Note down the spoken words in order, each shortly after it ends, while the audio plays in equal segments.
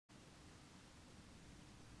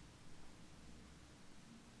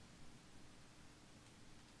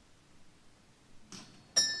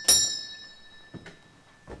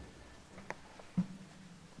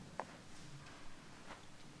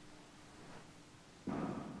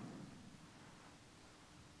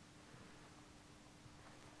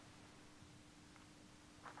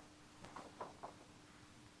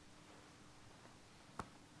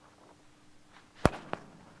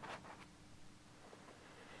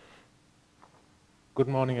Good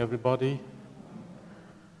morning, everybody.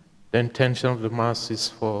 The intention of the Mass is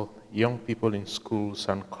for young people in schools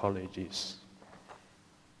and colleges.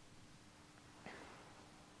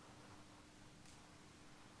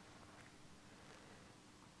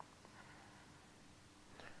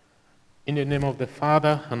 In the name of the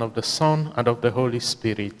Father, and of the Son, and of the Holy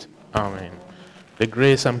Spirit. Amen. The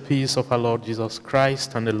grace and peace of our Lord Jesus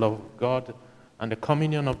Christ, and the love of God, and the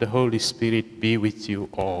communion of the Holy Spirit be with you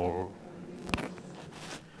all.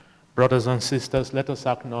 Brothers and sisters, let us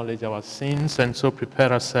acknowledge our sins and so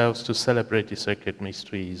prepare ourselves to celebrate the sacred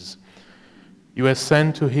mysteries. You were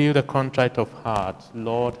sent to heal the contrite of heart.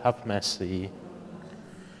 Lord, have mercy.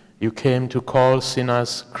 You came to call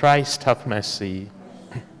sinners. Christ, have mercy.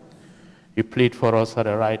 You plead for us at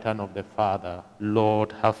the right hand of the Father.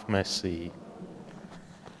 Lord, have mercy.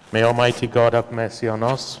 May Almighty God have mercy on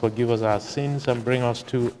us, forgive us our sins, and bring us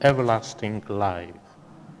to everlasting life.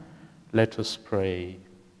 Let us pray.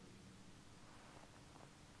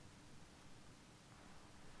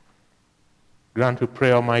 Grant, we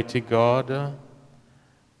pray, Almighty God,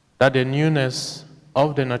 that the newness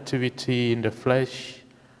of the nativity in the flesh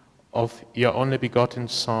of your only begotten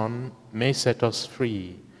Son may set us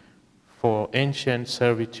free, for ancient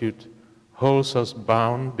servitude holds us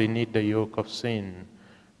bound beneath the yoke of sin.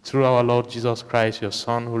 Through our Lord Jesus Christ, your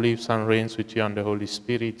Son, who lives and reigns with you and the Holy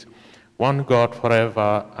Spirit, one God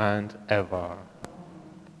forever and ever.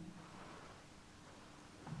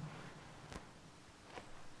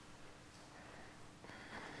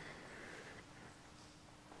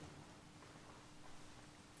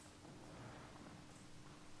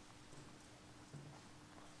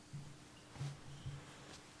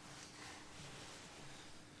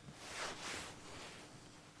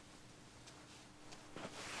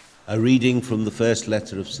 A reading from the first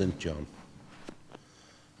letter of St. John.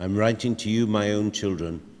 I'm writing to you, my own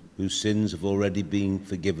children, whose sins have already been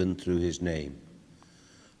forgiven through his name.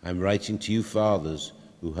 I'm writing to you, fathers,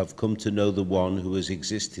 who have come to know the one who has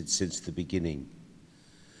existed since the beginning.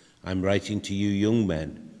 I'm writing to you, young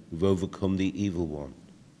men, who've overcome the evil one.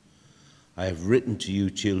 I have written to you,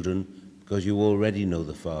 children, because you already know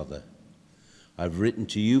the Father. I've written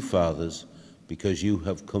to you, fathers, because you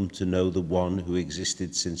have come to know the one who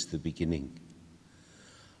existed since the beginning.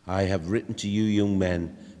 I have written to you, young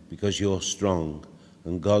men, because you're strong,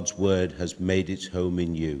 and God's word has made its home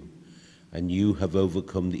in you, and you have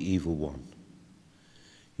overcome the evil one.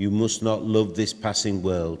 You must not love this passing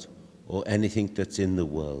world, or anything that's in the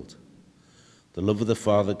world. The love of the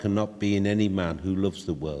Father cannot be in any man who loves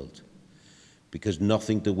the world, because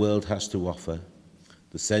nothing the world has to offer,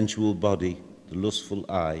 the sensual body, the lustful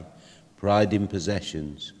eye, pride in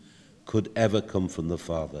possessions, could ever come from the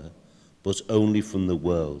Father, but only from the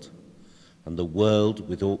world. And the world,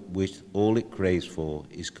 with all it craves for,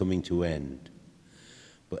 is coming to end.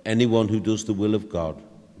 But anyone who does the will of God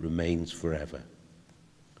remains forever.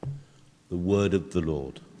 The word of the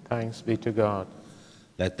Lord. Thanks be to God.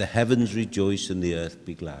 Let the heavens rejoice and the earth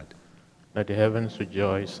be glad. Let the heavens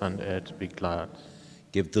rejoice and the earth be glad.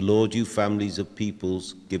 Give the Lord, you families of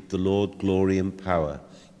peoples, give the Lord glory and power.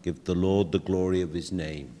 Give the Lord the glory of his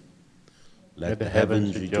name. Let the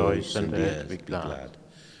heavens rejoice and the earth be glad.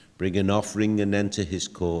 Bring an offering and enter his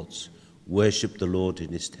courts. Worship the Lord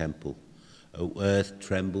in his temple. O earth,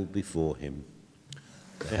 tremble before him.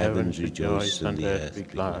 The heavens rejoice and the earth be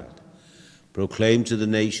glad. Proclaim to the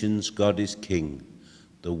nations, God is king.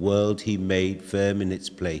 The world he made firm in its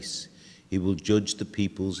place. He will judge the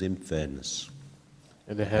peoples in fairness.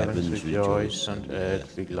 Let the heavens rejoice and the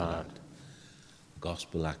earth be glad.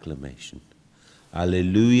 Gospel acclamation.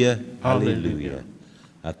 Alleluia, alleluia.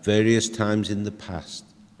 At various times in the past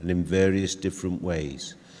and in various different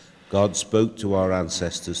ways, God spoke to our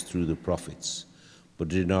ancestors through the prophets.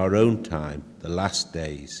 But in our own time, the last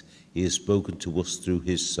days, he has spoken to us through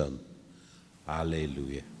his Son.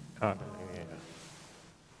 Alleluia. Alleluia.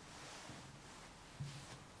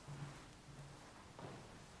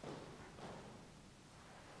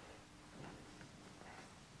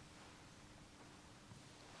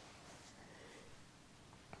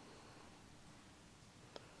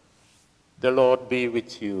 The Lord be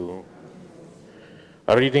with you.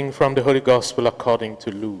 A reading from the Holy Gospel according to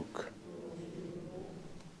Luke.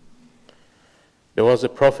 There was a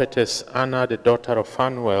prophetess, Anna, the daughter of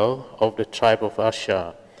Phanuel, of the tribe of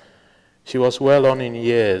Asher. She was well on in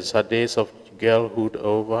years, her days of girlhood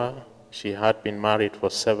over. She had been married for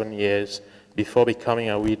 7 years before becoming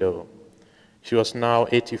a widow. She was now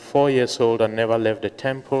 84 years old and never left the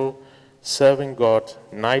temple, serving God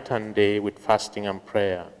night and day with fasting and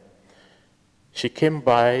prayer. She came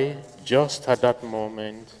by just at that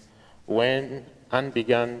moment and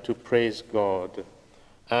began to praise God.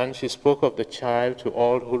 And she spoke of the child to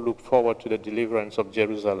all who looked forward to the deliverance of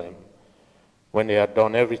Jerusalem. When they had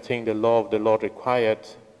done everything the law of the Lord required,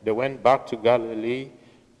 they went back to Galilee,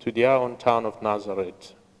 to their own town of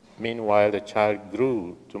Nazareth. Meanwhile, the child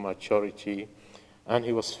grew to maturity, and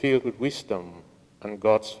he was filled with wisdom, and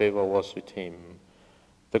God's favor was with him.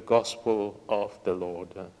 The Gospel of the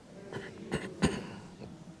Lord.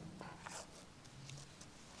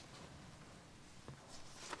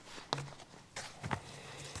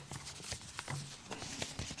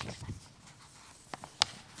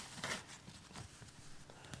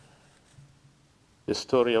 The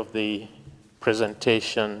story of the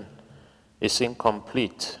presentation is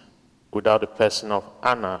incomplete without the person of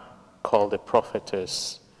Anna, called the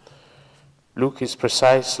prophetess. Luke is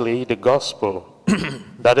precisely the gospel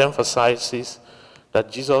that emphasizes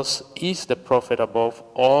that Jesus is the prophet above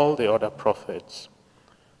all the other prophets.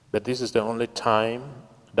 But this is the only time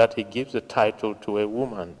that he gives the title to a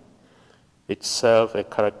woman, itself a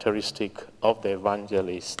characteristic of the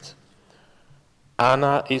evangelist.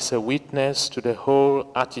 Anna is a witness to the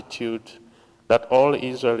whole attitude that all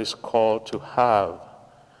Israel is called to have.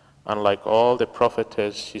 And like all the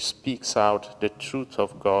prophetess, she speaks out the truth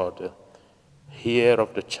of God. Hear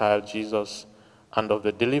of the child Jesus and of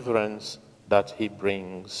the deliverance that he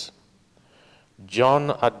brings.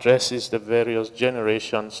 John addresses the various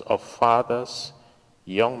generations of fathers,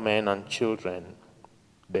 young men, and children.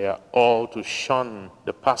 They are all to shun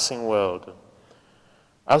the passing world.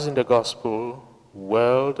 As in the gospel,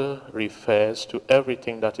 world refers to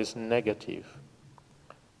everything that is negative.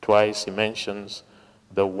 Twice he mentions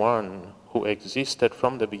the one who existed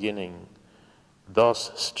from the beginning,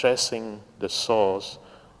 thus stressing the source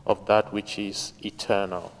of that which is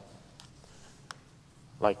eternal.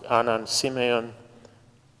 Like Anna and Simeon,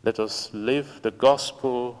 let us live the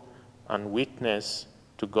gospel and witness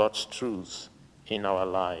to God's truth in our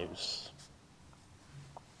lives.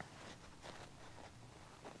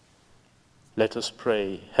 Let us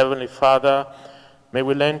pray. Heavenly Father, may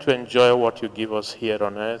we learn to enjoy what you give us here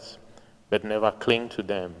on earth, but never cling to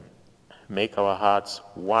them. Make our hearts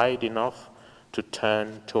wide enough to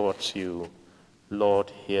turn towards you.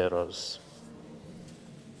 Lord, hear us.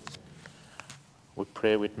 We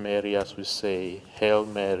pray with Mary as we say, Hail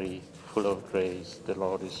Mary, full of grace, the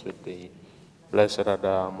Lord is with thee. Blessed art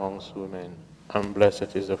thou amongst women, and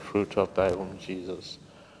blessed is the fruit of thy womb, Jesus.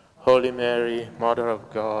 Holy Mary, Mother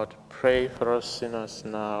of God, pray for us sinners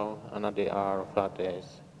now and at the hour of our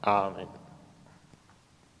death. Amen.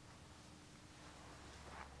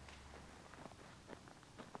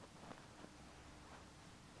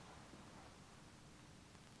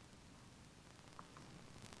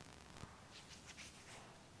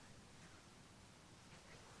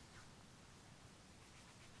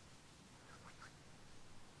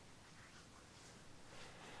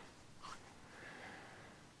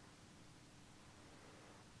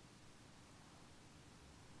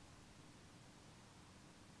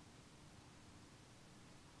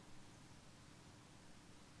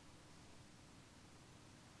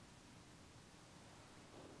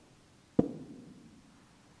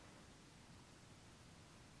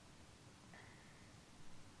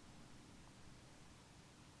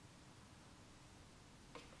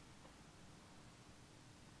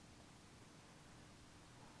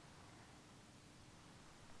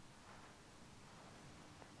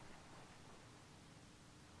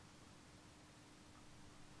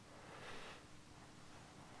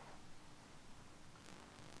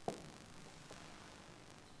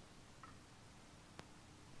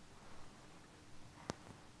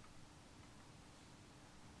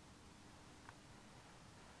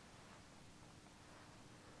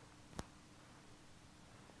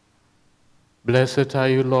 Blessed are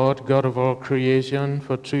you, Lord, God of all creation,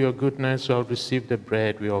 for through your goodness we have received the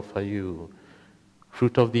bread we offer you.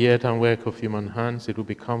 Fruit of the earth and work of human hands, it will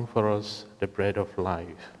become for us the bread of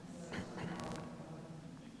life.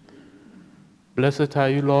 Blessed are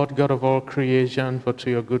you, Lord, God of all creation, for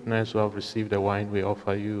through your goodness we have received the wine we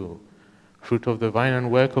offer you. Fruit of the vine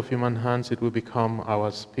and work of human hands, it will become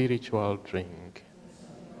our spiritual drink.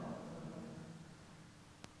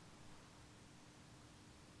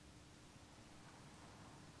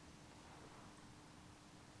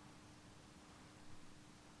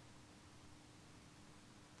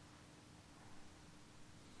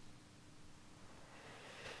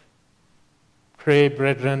 Pray,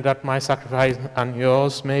 brethren, that my sacrifice and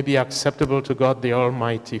yours may be acceptable to God the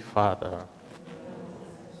Almighty Father.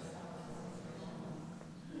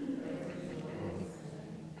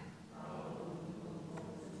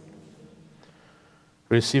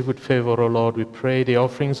 Receive with favor, O Lord, we pray, the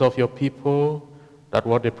offerings of your people, that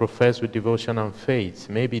what they profess with devotion and faith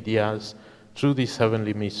may be theirs through these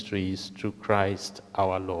heavenly mysteries, through Christ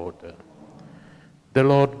our Lord. The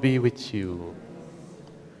Lord be with you.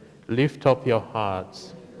 Lift up your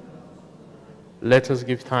hearts. Let us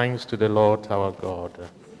give thanks to the Lord our God.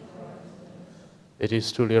 It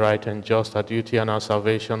is truly right and just, our duty and our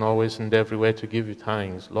salvation, always and everywhere to give you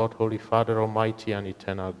thanks, Lord, Holy Father, Almighty and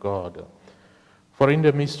eternal God. For in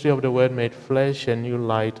the mystery of the Word made flesh, a new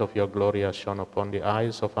light of your glory has shone upon the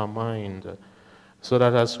eyes of our mind, so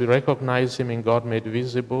that as we recognize him in God made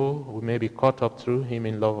visible, we may be caught up through him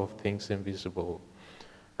in love of things invisible.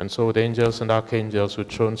 And so with angels and archangels,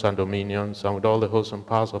 with thrones and dominions, and with all the hosts and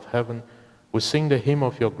powers of heaven, we sing the hymn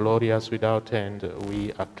of your glory as without end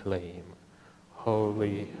we acclaim.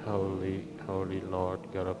 Holy, holy, holy Lord,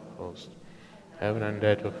 God of hosts, heaven and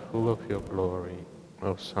earth are full of your glory.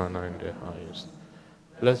 Hosanna in the highest.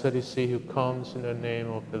 Blessed is he who comes in the name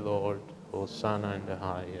of the Lord. Hosanna in the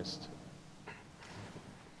highest.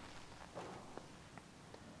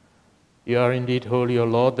 You are indeed holy, O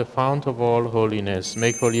Lord, the fount of all holiness.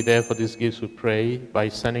 Make holy therefore these gifts, we pray, by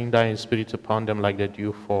sending thy Spirit upon them like the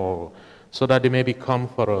dew fall, so that they may become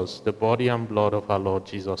for us the body and blood of our Lord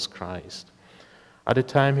Jesus Christ. At the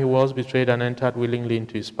time he was betrayed and entered willingly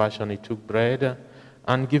into his passion, he took bread,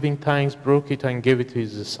 and giving thanks, broke it and gave it to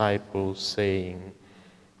his disciples, saying,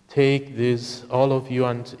 Take this, all of you,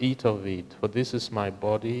 and eat of it, for this is my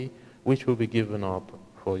body, which will be given up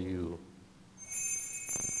for you.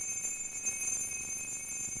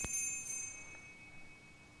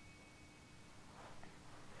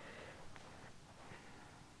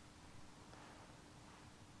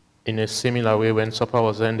 In a similar way, when supper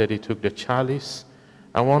was ended, he took the chalice,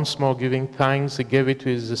 and once more giving thanks, he gave it to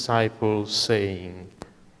his disciples, saying,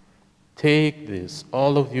 Take this,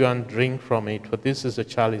 all of you, and drink from it, for this is the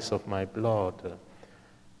chalice of my blood,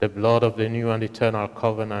 the blood of the new and eternal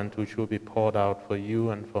covenant, which will be poured out for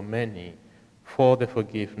you and for many, for the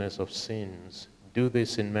forgiveness of sins. Do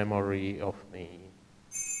this in memory of me.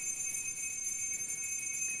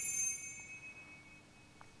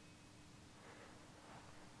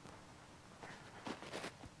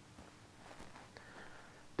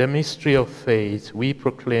 The mystery of faith, we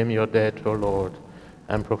proclaim your death, O Lord,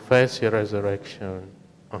 and profess your resurrection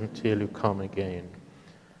until you come again.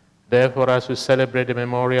 Therefore, as we celebrate the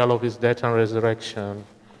memorial of his death and resurrection,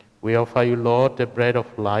 we offer you, Lord, the bread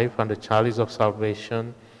of life and the chalice of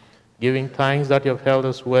salvation, giving thanks that you have held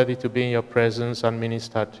us worthy to be in your presence and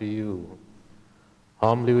minister to you.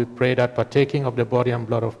 Humbly we pray that, partaking of the body and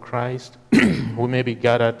blood of Christ, we may be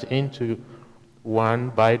gathered into one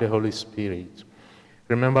by the Holy Spirit.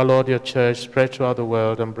 Remember, Lord, your church spread throughout the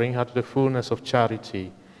world and bring her to the fullness of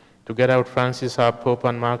charity, together with Francis, our Pope,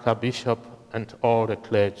 and Mark, our Bishop, and all the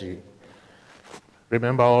clergy.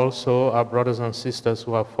 Remember also our brothers and sisters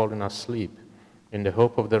who have fallen asleep in the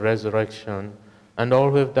hope of the resurrection, and all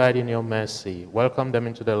who have died in your mercy. Welcome them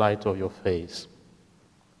into the light of your face.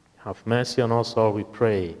 Have mercy on us all, we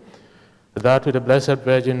pray, that with the Blessed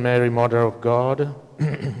Virgin Mary, Mother of God,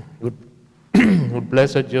 with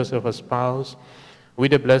Blessed Joseph, her spouse,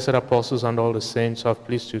 with the blessed apostles and all the saints who have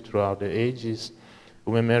pleased you throughout the ages,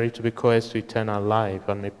 we may merit to be co-heirs to eternal life,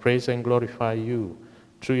 and may praise and glorify you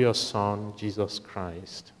through your Son, Jesus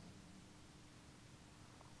Christ.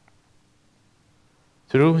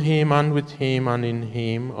 Through him and with him and in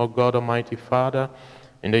him, O God, Almighty Father,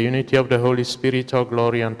 in the unity of the Holy Spirit, all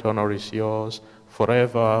glory and honor is yours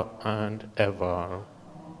forever and ever.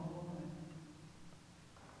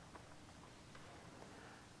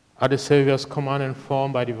 At the Savior's command and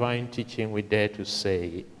formed by divine teaching, we dare to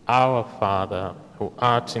say, Our Father, who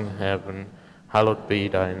art in heaven, hallowed be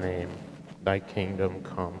thy name. Thy kingdom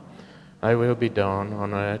come. Thy will be done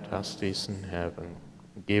on earth as it is in heaven.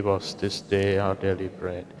 Give us this day our daily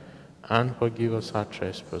bread, and forgive us our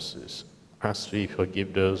trespasses, as we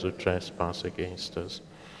forgive those who trespass against us.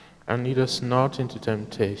 And lead us not into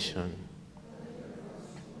temptation.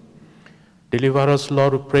 Deliver us,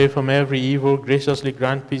 Lord, we pray, from every evil. Graciously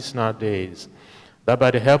grant peace in our days, that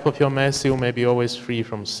by the help of your mercy we may be always free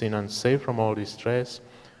from sin and safe from all distress,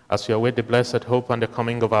 as we await the blessed hope and the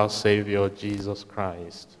coming of our Savior, Jesus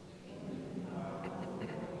Christ.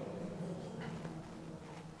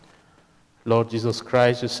 Lord Jesus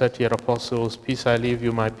Christ, you said to your apostles, Peace I leave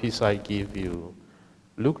you, my peace I give you.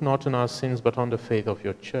 Look not on our sins, but on the faith of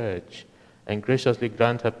your church, and graciously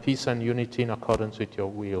grant her peace and unity in accordance with your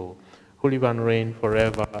will, who live and reign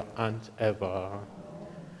forever and ever.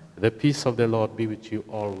 The peace of the Lord be with you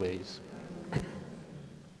always.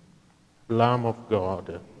 Lamb of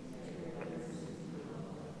God,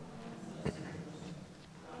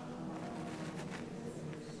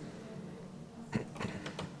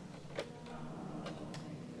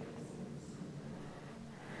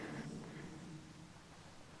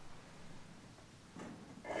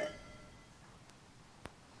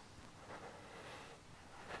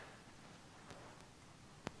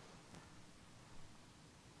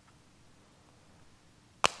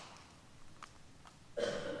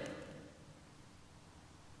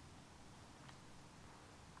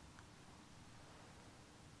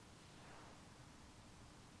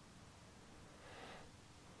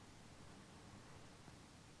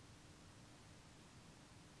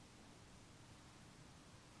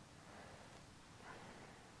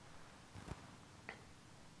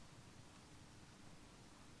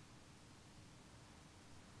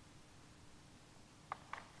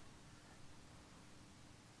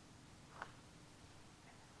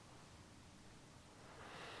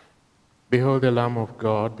 Behold the Lamb of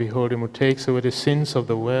God, behold him who takes away the sins of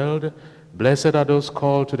the world. Blessed are those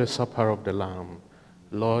called to the supper of the Lamb.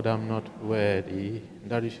 Lord, I'm not worthy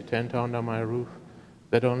that you should enter under my roof,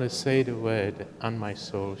 but only say the word, and my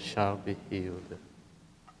soul shall be healed.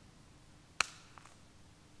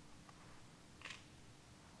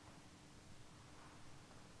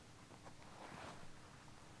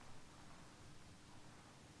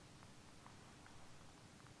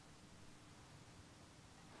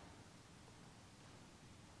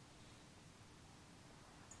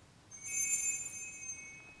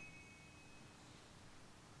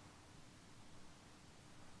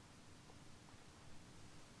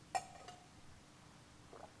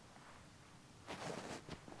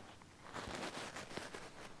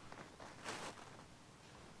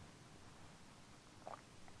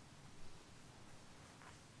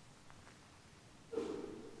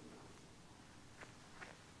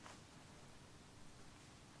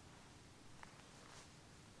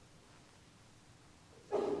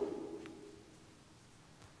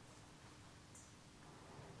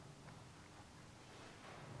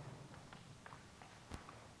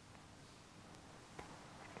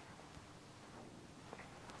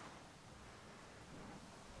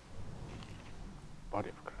 Body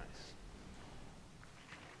of Christ.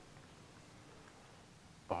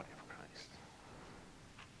 Body of Christ.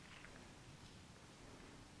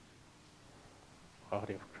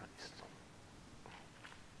 Body of Christ.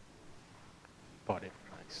 Body of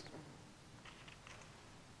Christ.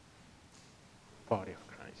 Body of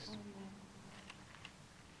Christ.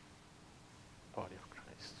 Body of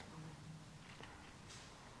Christ.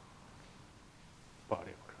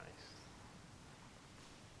 Body of Christ.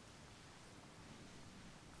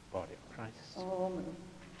 Body of Christ. Amen.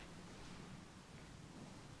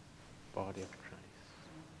 Body of Christ.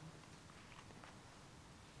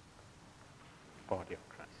 Body of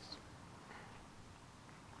Christ.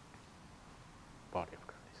 Body of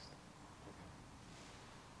Christ.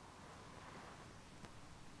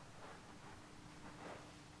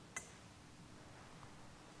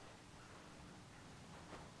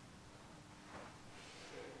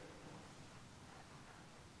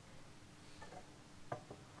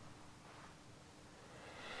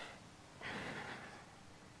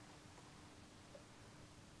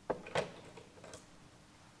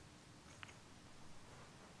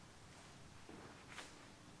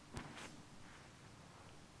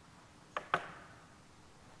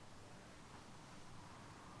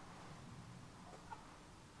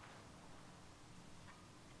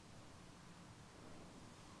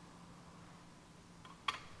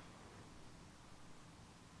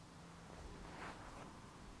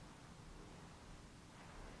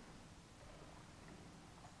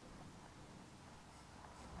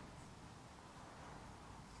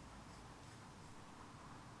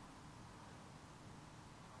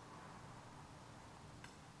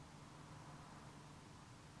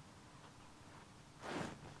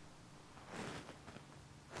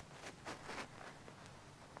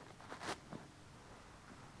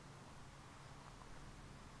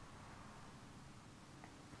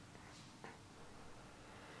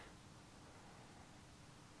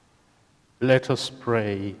 Let us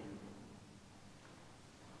pray.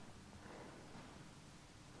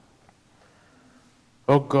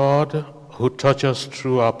 O God, who touch us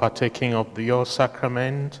through our partaking of your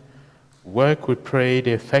sacrament, work, we pray,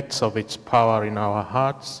 the effects of its power in our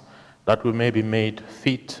hearts, that we may be made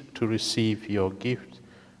fit to receive your gift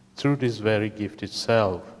through this very gift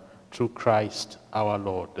itself, through Christ our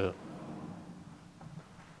Lord.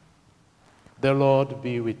 The Lord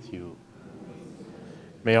be with you.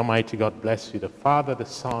 May Almighty God bless you, the Father, the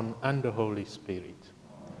Son, and the Holy Spirit.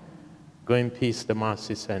 Go in peace, the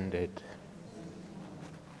Mass is ended.